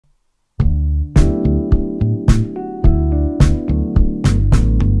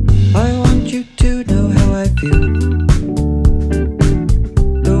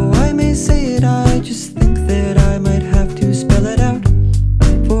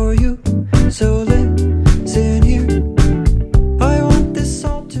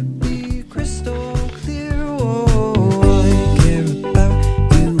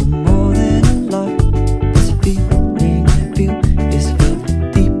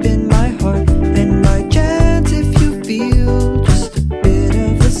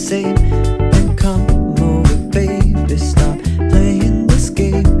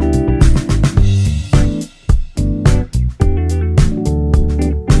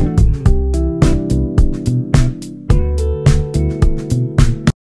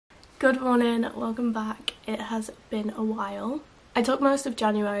Good morning, welcome back. It has been a while. I took most of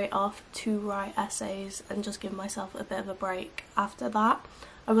January off to write essays and just give myself a bit of a break after that.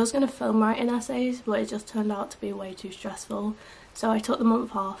 I was going to film writing essays, but it just turned out to be way too stressful. So I took the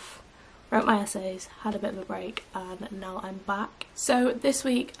month off, wrote my essays, had a bit of a break, and now I'm back. So this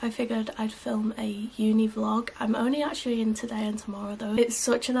week I figured I'd film a uni vlog. I'm only actually in today and tomorrow though. It's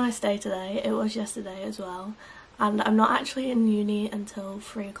such a nice day today, it was yesterday as well. And I'm not actually in uni until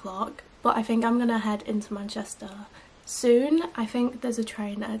 3 o'clock, but I think I'm gonna head into Manchester soon. I think there's a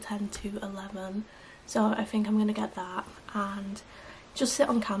train at 10 to 11, so I think I'm gonna get that and just sit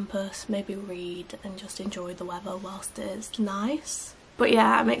on campus, maybe read and just enjoy the weather whilst it's nice. But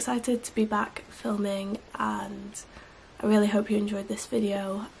yeah, I'm excited to be back filming and I really hope you enjoyed this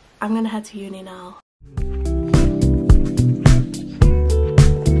video. I'm gonna head to uni now.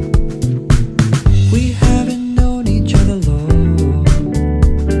 We haven't known each other long,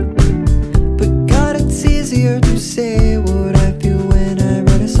 but God, it's easier to say what I feel when I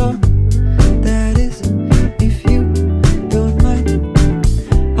write a song. That is, if you don't mind.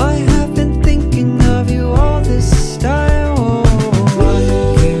 I have been thinking of you all this time. Oh, I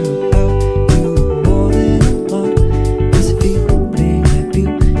care about you more than a lot. This feeling I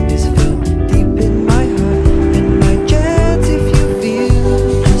feel is felt deep in my heart, and my chance, if you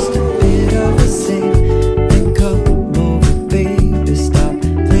feel just a bit of the same, then come over, baby, stop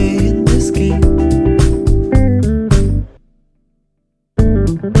playing this game.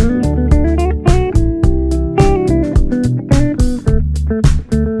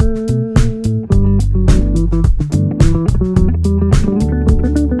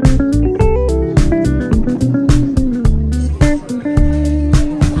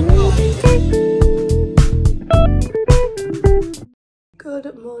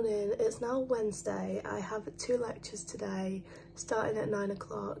 Good morning, it's now Wednesday. I have 2 lectures today starting at 9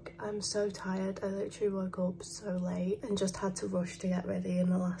 o'clock. I'm so tired, I literally woke up so late and just had to rush to get ready in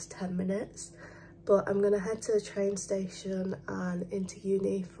the last 10 minutes. But I'm gonna head to the train station and into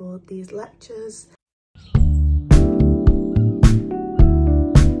uni for these lectures.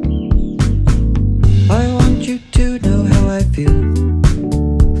 I want you to know how I feel.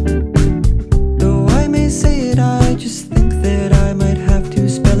 Though I may say it, I just think that I might have to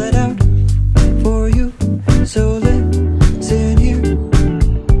spell it out for you. So listen here.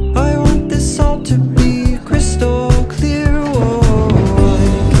 I want this all to be crystal clear. Oh, I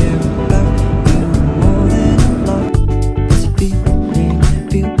care about you more than a lot. This feeling I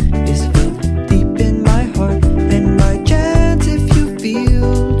feel is felt deep in my heart, and by chance, if you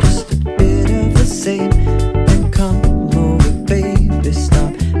feel just a bit of the same, then come over, baby,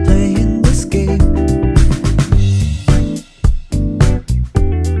 stop playing this game.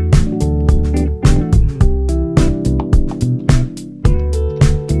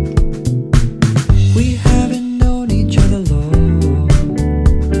 We haven't known each other long,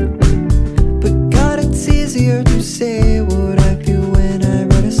 but God, it's easier to say what I feel when I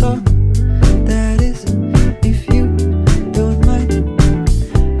write a song. That is, if you don't mind.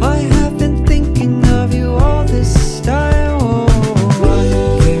 I have been thinking of you all this time. Oh, I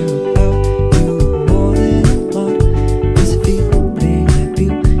care about you more than a lot. This feeling I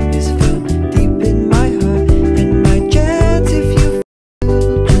feel is felt deep in my heart, and my chance, if you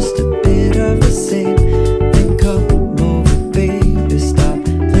feel just a bit of the same, then come over, baby, stop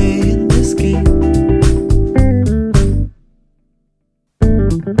playing this game.